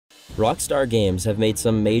Rockstar Games have made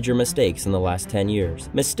some major mistakes in the last 10 years.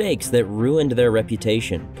 Mistakes that ruined their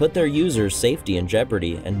reputation, put their users' safety in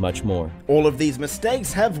jeopardy, and much more. All of these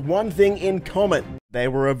mistakes have one thing in common. They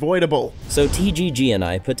were avoidable. So TGG and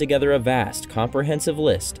I put together a vast, comprehensive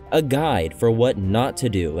list, a guide for what not to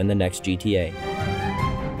do in the next GTA.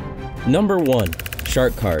 Number 1.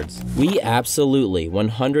 Shark cards. We absolutely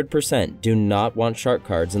 100% do not want shark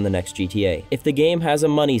cards in the next GTA. If the game has a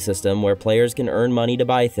money system where players can earn money to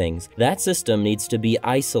buy things, that system needs to be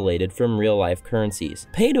isolated from real-life currencies.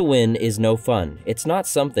 Pay to win is no fun. It's not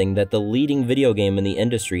something that the leading video game in the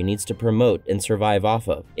industry needs to promote and survive off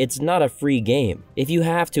of. It's not a free game. If you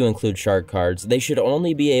have to include shark cards, they should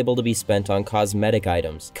only be able to be spent on cosmetic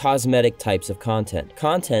items, cosmetic types of content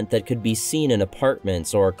that could be seen in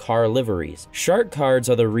apartments or car liveries. Shark cards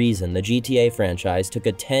are the reason the GTA franchise took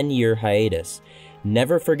a 10-year hiatus.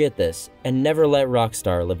 Never forget this, and never let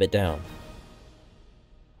Rockstar live it down.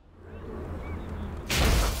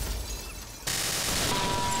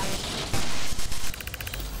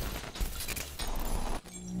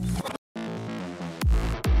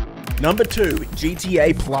 Number 2,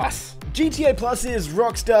 GTA Plus. GTA Plus is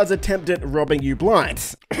Rockstar's attempt at robbing you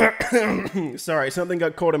blind. Sorry, something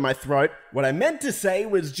got caught in my throat. What I meant to say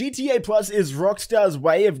was GTA Plus is Rockstar's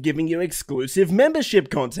way of giving you exclusive membership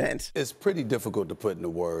content. It's pretty difficult to put into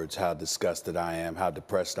words how disgusted I am, how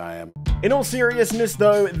depressed I am. In all seriousness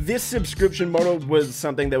though, this subscription model was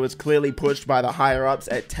something that was clearly pushed by the higher-ups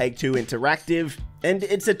at Take-Two Interactive, and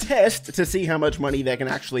it's a test to see how much money they can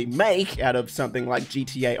actually make out of something like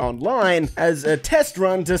GTA Online as a test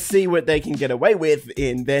run to see what they can get away with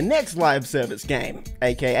in their next live service game,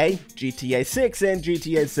 aka GTA 6 and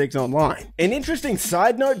GTA 6 Online. An interesting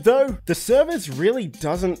side note though, the service really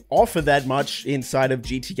doesn't offer that much inside of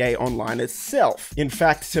GTA Online itself. In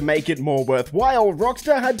fact, to make it more worthwhile,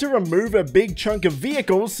 Rockstar had to remove a big chunk of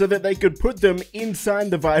vehicles so that they could put them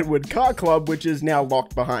inside the Vinewood Car Club, which is now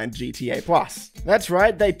locked behind GTA Plus. That's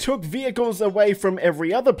right, they took vehicles away from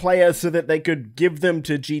every other player so that they could give them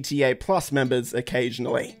to GTA Plus members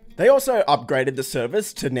occasionally. They also upgraded the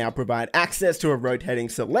service to now provide access to a rotating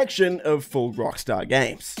selection of full Rockstar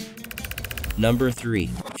games. Number 3.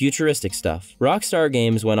 Futuristic stuff. Rockstar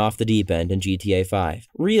Games went off the deep end in GTA 5.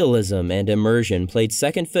 Realism and immersion played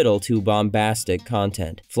second fiddle to bombastic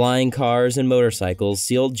content. Flying cars and motorcycles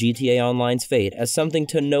sealed GTA Online's fate as something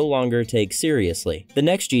to no longer take seriously. The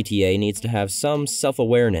next GTA needs to have some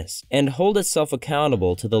self-awareness and hold itself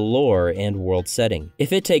accountable to the lore and world setting.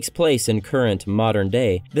 If it takes place in current modern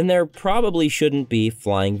day, then there probably shouldn't be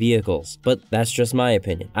flying vehicles. But that's just my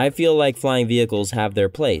opinion. I feel like flying vehicles have their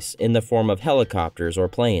place in the form of helicopters or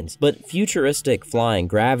planes, but futuristic flying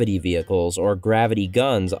gravity vehicles or gravity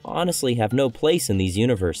guns honestly have no place in these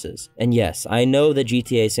universes. And yes, I know that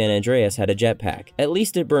GTA San Andreas had a jetpack. At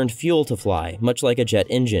least it burned fuel to fly, much like a jet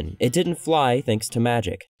engine. It didn't fly thanks to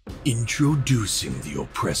magic. Introducing the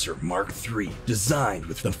Oppressor Mark III, designed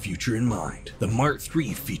with the future in mind. The Mark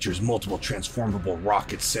III features multiple transformable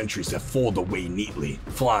rocket sentries that fold away neatly.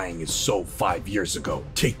 Flying is so 5 years ago.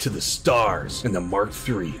 Take to the stars in the Mark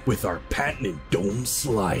III with our patented dome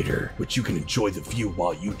slider, which you can enjoy the view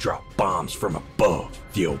while you drop bombs from above.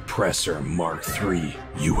 The Oppressor Mark III.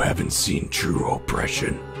 You haven't seen true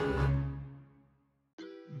oppression.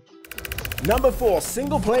 Number 4,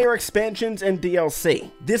 single-player expansions and DLC.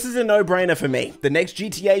 This is a no-brainer for me. The next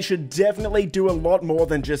GTA should definitely do a lot more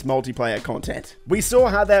than just multiplayer content. We saw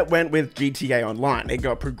how that went with GTA Online. It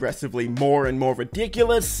got progressively more and more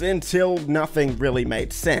ridiculous until nothing really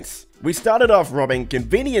made sense. We started off robbing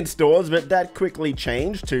convenience stores, but that quickly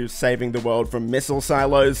changed to saving the world from missile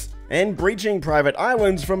silos and breaching private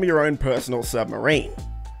islands from your own personal submarine.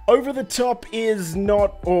 Over the top is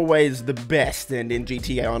not always the best, and in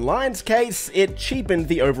GTA Online's case, it cheapened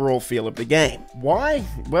the overall feel of the game. Why?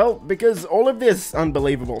 Well, because all of this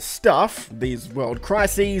unbelievable stuff, these world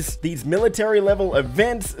crises, these military-level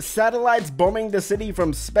events, satellites bombing the city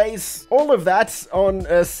from space, all of that on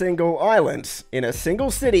a single island, in a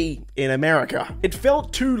single city in America. It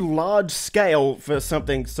felt too large scale for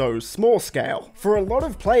something so small scale. For a lot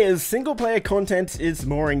of players, single-player content is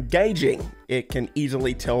more engaging. It can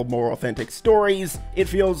easily tell more authentic stories, it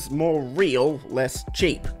feels more real, less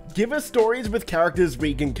cheap. Give us stories with characters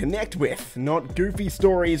we can connect with, not goofy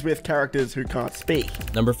stories with characters who can't speak.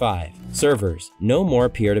 Number 5. Servers. No more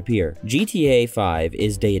peer-to-peer. GTA 5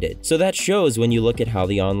 is dated, so that shows when you look at how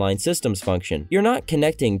the online systems function. You're not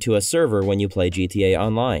connecting to a server when you play GTA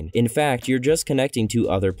Online. In fact, you're just connecting to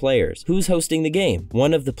other players. Who's hosting the game?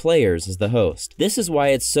 One of the players is the host. This is why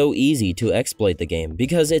it's so easy to exploit the game,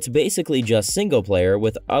 because it's basically just single player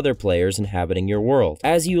with other players inhabiting your world.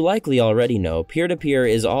 As you likely already know, peer-to-peer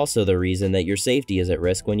is also the reason that your safety is at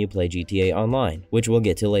risk when you play GTA Online, which we'll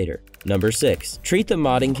get to later. Number 6. Treat the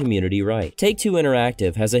modding community right. Take-Two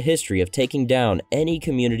Interactive has a history of taking down any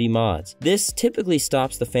community mods. This typically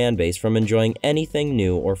stops the fanbase from enjoying anything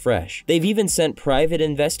new or fresh. They've even sent private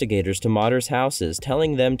investigators to modders' houses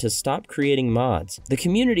telling them to stop creating mods. The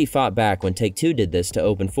community fought back when Take-Two did this to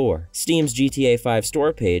Open4. Steam's GTA 5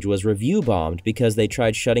 store page was review bombed because they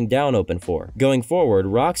tried shutting down Open4. Going forward,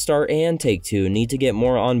 Rockstar and Take-Two need to get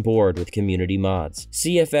more on board with community mods.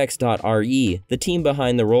 CFX.RE, the team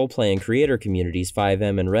behind the role-playing creator communities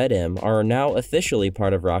 5M and RedM, are now officially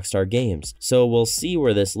part of Rockstar Games, so we'll see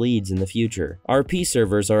where this leads in the future. RP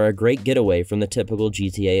servers are a great getaway from the typical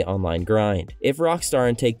GTA Online grind. If Rockstar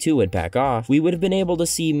and Take-Two would back off, we would have been able to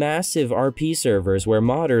see massive RP servers where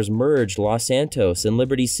modders merged Los Santos and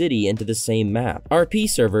Liberty City into the same map. RP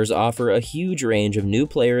servers offer a huge range of new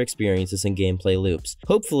player experiences and gameplay loops.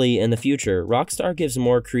 Hopefully, in the future, Rockstar gives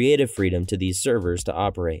more creative freedom to these servers to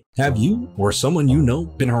operate. Have you, or someone you know,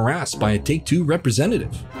 been harassed by a Take-Two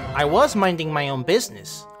representative? I was minding my own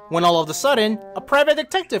business when all of a sudden, a private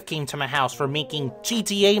detective came to my house for making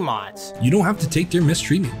GTA mods. You don't have to take their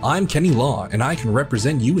mistreatment. I'm Kenny Law, and I can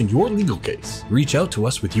represent you in your legal case. Reach out to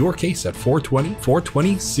us with your case at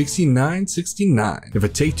 420-420-6969. If a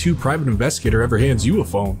Take-Two private investigator ever hands you a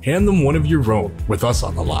phone, hand them one of your own, with us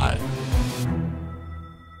on the line.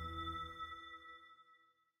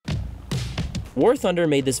 War Thunder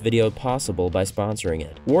made this video possible by sponsoring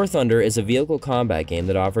it. War Thunder is a vehicle combat game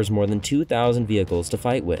that offers more than 2,000 vehicles to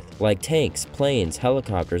fight with, like tanks, planes,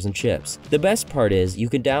 helicopters, and ships. The best part is, you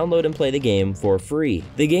can download and play the game for free.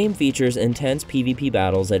 The game features intense PvP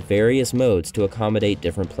battles at various modes to accommodate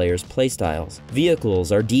different players' playstyles.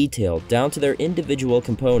 Vehicles are detailed down to their individual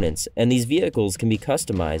components, and these vehicles can be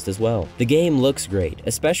customized as well. The game looks great,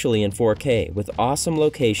 especially in 4K, with awesome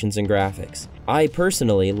locations and graphics. I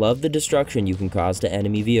personally love the destruction you can cause to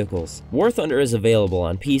enemy vehicles. War Thunder is available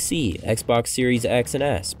on PC, Xbox Series X and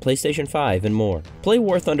S, PlayStation 5, and more. Play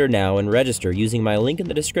War Thunder now and register using my link in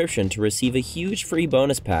the description to receive a huge free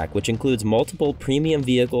bonus pack which includes multiple premium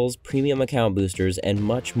vehicles, premium account boosters, and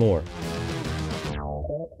much more.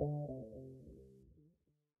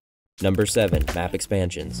 Number 7. Map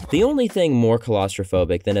expansions. The only thing more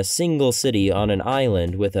claustrophobic than a single city on an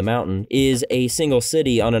island with a mountain is a single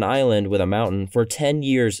city on an island with a mountain for 10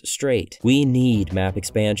 years straight. We need map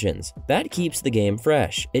expansions. That keeps the game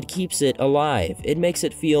fresh. It keeps it alive. It makes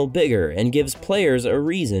it feel bigger and gives players a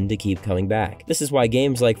reason to keep coming back. This is why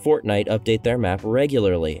games like Fortnite update their map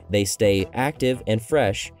regularly. They stay active and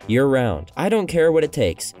fresh year-round. I don't care what it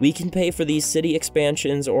takes. We can pay for these city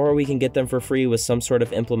expansions or we can get them for free with some sort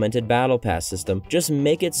of implemented battle pass system. Just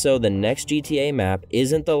make it so the next GTA map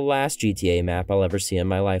isn't the last GTA map I'll ever see in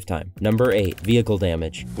my lifetime. Number 8. Vehicle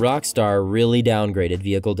damage. Rockstar really downgraded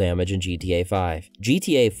vehicle damage in GTA 5.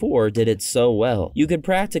 GTA 4 did it so well. You could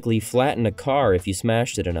practically flatten a car if you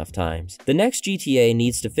smashed it enough times. The next GTA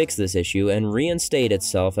needs to fix this issue and reinstate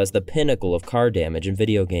itself as the pinnacle of car damage in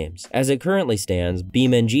video games. As it currently stands,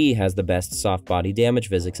 BeamNG has the best soft body damage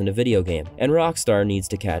physics in a video game, and Rockstar needs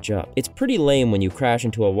to catch up. It's pretty lame when you crash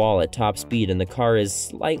into a wall at top speed and the car is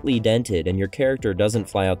slightly dented and your character doesn't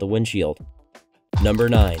fly out the windshield. Number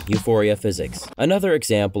 9. Euphoria physics. Another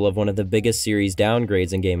example of one of the biggest series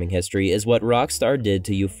downgrades in gaming history is what Rockstar did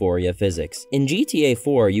to Euphoria physics. In GTA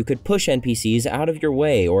 4, you could push NPCs out of your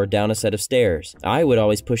way or down a set of stairs. I would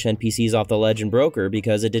always push NPCs off the ledge and broker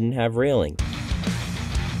because it didn't have railing.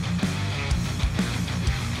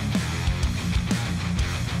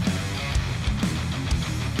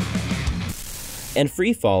 And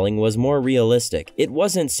free-falling was more realistic. It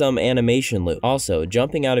wasn't some animation loop. Also,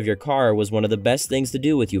 jumping out of your car was one of the best things to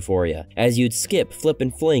do with Euphoria, as you'd skip, flip,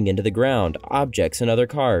 and fling into the ground, objects, and other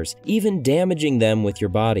cars, even damaging them with your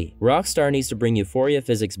body. Rockstar needs to bring Euphoria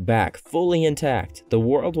physics back fully intact. The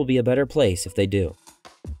world will be a better place if they do.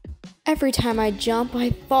 Every time I jump, I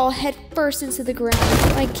fall head first into the ground.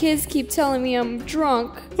 My kids keep telling me I'm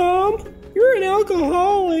drunk. You're an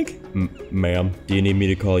alcoholic. Ma'am, do you need me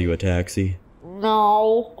to call you a taxi?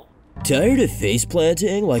 No. Tired of face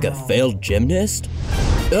planting like a failed gymnast?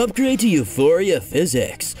 Upgrade to Euphoria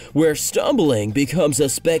Physics, where stumbling becomes a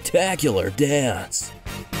spectacular dance.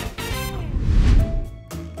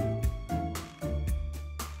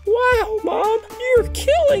 Wow, Mom, you're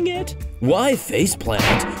killing it! Why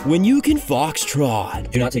faceplant when you can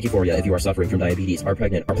foxtrot? Do not take euphoria if you are suffering from diabetes, are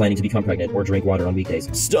pregnant, are planning to become pregnant, or drink water on weekdays.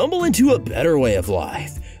 Stumble into a better way of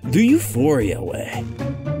life. The euphoria way.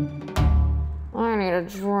 I need a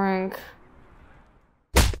drink.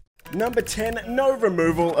 Number 10, no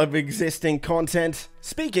removal of existing content.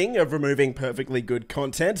 Speaking of removing perfectly good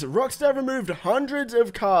content, Rockstar removed hundreds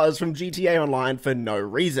of cars from GTA Online for no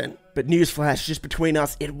reason. But newsflash, just between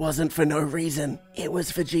us, it wasn't for no reason. It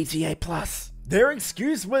was for GTA Plus. Their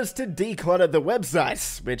excuse was to declutter the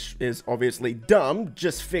website, which is obviously dumb.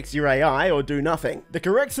 Just fix your AI or do nothing. The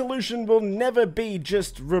correct solution will never be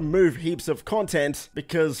just remove heaps of content,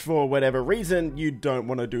 because for whatever reason, you don't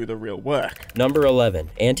want to do the real work. Number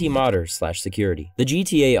 11, anti-modders/security. The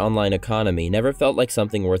GTA Online economy never felt like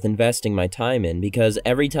something worth investing my time in because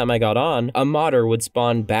every time I got on, a modder would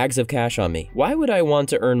spawn bags of cash on me. Why would I want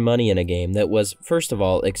to earn money in a game that was, first of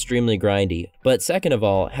all, extremely grindy, but second of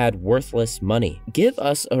all, had worthless money? Give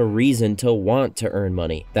us a reason to want to earn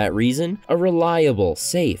money. That reason? A reliable,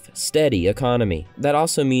 safe, steady economy. That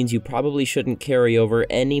also means you probably shouldn't carry over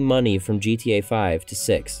any money from GTA 5 to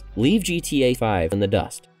 6. Leave GTA 5 in the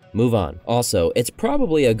dust. Move on. Also, it's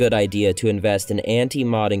probably a good idea to invest in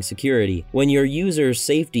anti-modding security when your user's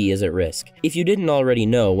safety is at risk. If you didn't already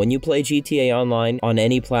know, when you play GTA Online on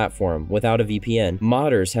any platform without a VPN,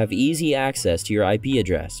 modders have easy access to your IP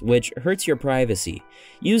address, which hurts your privacy.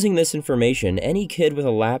 Using this information, any kid with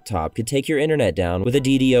a laptop could take your internet down with a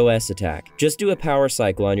DDoS attack. Just do a power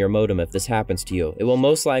cycle on your modem if this happens to you. It will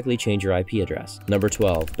most likely change your IP address. Number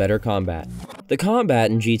 12, better combat. The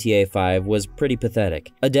combat in GTA 5 was pretty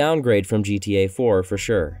pathetic. A downgrade from GTA 4 for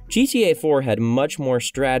sure. GTA 4 had much more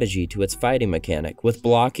strategy to its fighting mechanic, with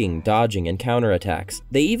blocking, dodging, and counterattacks.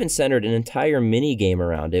 They even centered an entire mini-game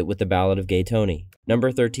around it with the Ballad of Gay Tony.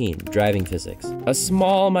 Number 13, driving physics. A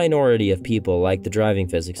small minority of people like the driving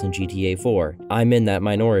physics in GTA 4. I'm in that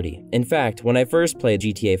minority. In fact, when I first played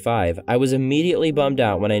GTA 5, I was immediately bummed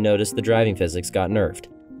out when I noticed the driving physics got nerfed.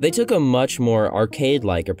 They took a much more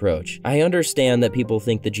arcade-like approach. I understand that people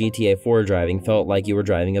think the GTA 4 driving felt like you were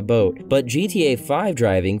driving a boat, but GTA 5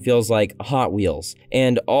 driving feels like Hot Wheels,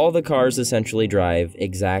 and all the cars essentially drive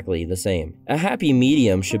exactly the same. A happy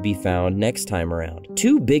medium should be found next time around.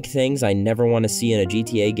 Two big things I never want to see in a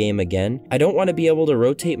GTA game again. I don't want to be able to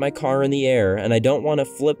rotate my car in the air, and I don't want to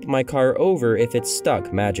flip my car over if it's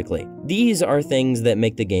stuck magically. These are things that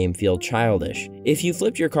make the game feel childish. If you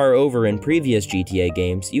flipped your car over in previous GTA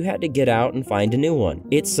games, you had to get out and find a new one.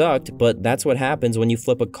 It sucked, but that's what happens when you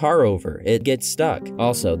flip a car over. It gets stuck.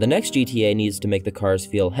 Also, the next GTA needs to make the cars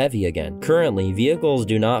feel heavy again. Currently, vehicles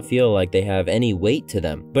do not feel like they have any weight to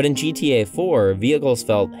them, but in GTA 4, vehicles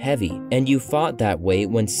felt heavy, and you fought that weight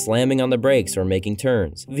when slamming on the brakes or making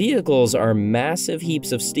turns. Vehicles are massive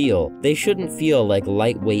heaps of steel. They shouldn't feel like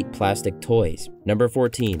lightweight plastic toys. Number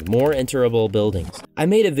 14, more enterable buildings. I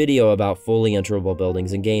made a video about fully enterable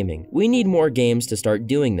buildings in gaming. We need more games to start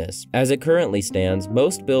doing this. As it currently stands,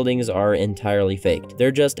 most buildings are entirely faked. They're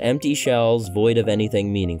just empty shells void of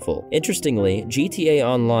anything meaningful. Interestingly, GTA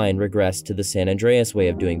Online regressed to the San Andreas way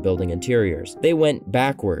of doing building interiors. They went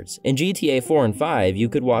backwards. In GTA 4 and 5, you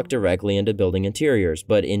could walk directly into building interiors,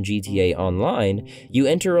 but in GTA Online, you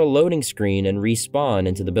enter a loading screen and respawn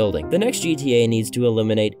into the building. The next GTA needs to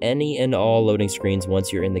eliminate any and all loading screens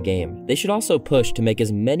once you're in the game. They should also push to make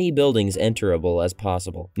as many buildings enterable as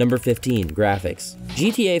possible. Number 15, graphics.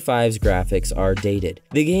 GTA 5's graphics are dated.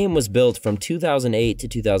 The game was built from 2008 to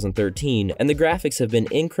 2013, and the graphics have been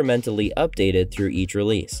incrementally updated through each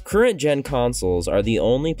release. Current gen consoles are the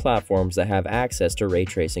only platforms that have access to ray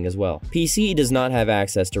tracing as well. PC does not have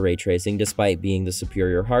access to ray tracing despite being the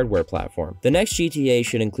superior hardware platform. The next GTA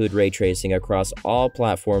should include ray tracing across all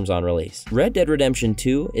platforms on release. Red Dead Redemption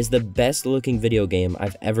 2 is the best looking video game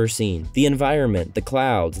I've ever seen. The environment, the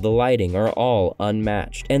clouds, the lighting are all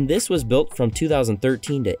unmatched, and this was built from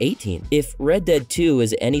 2013 to 18. If Red Dead 2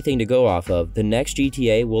 is anything to go off of, the next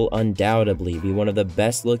GTA will undoubtedly be one of the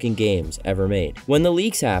best looking games ever made. When the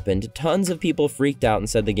leaks happened, tons of people freaked out and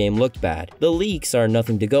said the game looked bad. The leaks are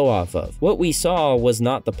nothing to go off of. What we saw was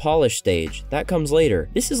not the polished stage. That comes later.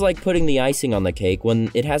 This is like putting the icing on the cake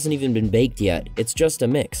when it hasn't even been baked yet. It's just a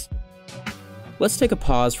mix. Let's take a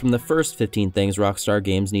pause from the first 15 things Rockstar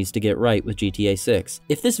Games needs to get right with GTA 6.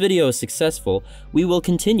 If this video is successful, we will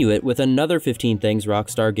continue it with another 15 things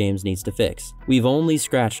Rockstar Games needs to fix. We've only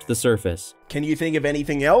scratched the surface. Can you think of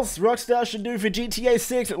anything else Rockstar should do for GTA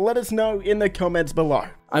 6? Let us know in the comments below.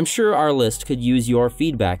 I'm sure our list could use your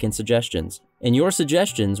feedback and suggestions, and your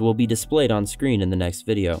suggestions will be displayed on screen in the next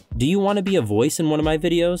video. Do you want to be a voice in one of my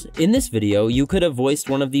videos? In this video, you could have voiced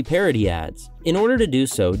one of the parody ads. In order to do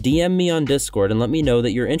so, DM me on Discord and let me know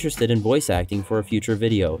that you're interested in voice acting for a future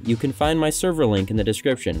video. You can find my server link in the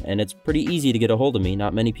description, and it's pretty easy to get a hold of me.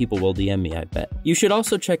 Not many people will DM me, I bet. You should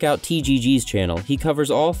also check out TGG's channel. He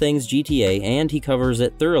covers all things GTA, and he covers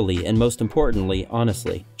it thoroughly and most importantly,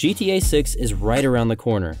 honestly. GTA 6 is right around the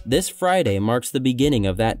corner. This Friday marks the beginning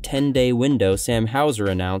of that 10-day window Sam Houser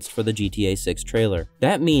announced for the GTA 6 trailer.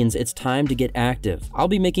 That means it's time to get active. I'll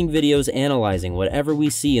be making videos analyzing whatever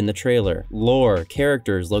we see in the trailer. Lore,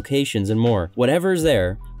 characters, locations, and more. Whatever's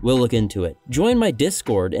there, we'll look into it. Join my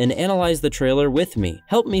Discord and analyze the trailer with me.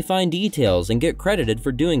 Help me find details and get credited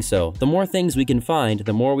for doing so. The more things we can find,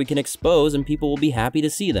 the more we can expose and people will be happy to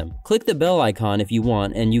see them. Click the bell icon if you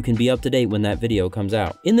want and you can be up to date when that video comes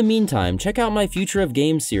out. In the meantime, check out my Future of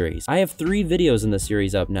Games series. I have 3 videos in the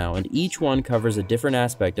series up now and each one covers a different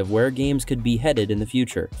aspect of where games could be headed in the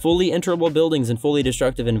future. Fully enterable buildings and fully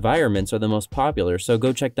destructive environments are the most popular, so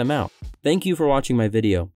go check them out. Thank you for watching my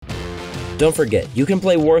video. Don't forget, you can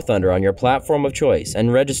play War Thunder on your platform of choice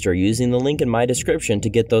and register using the link in my description to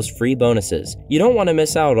get those free bonuses. You don't want to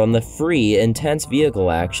miss out on the free, intense vehicle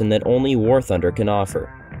action that only War Thunder can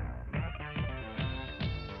offer.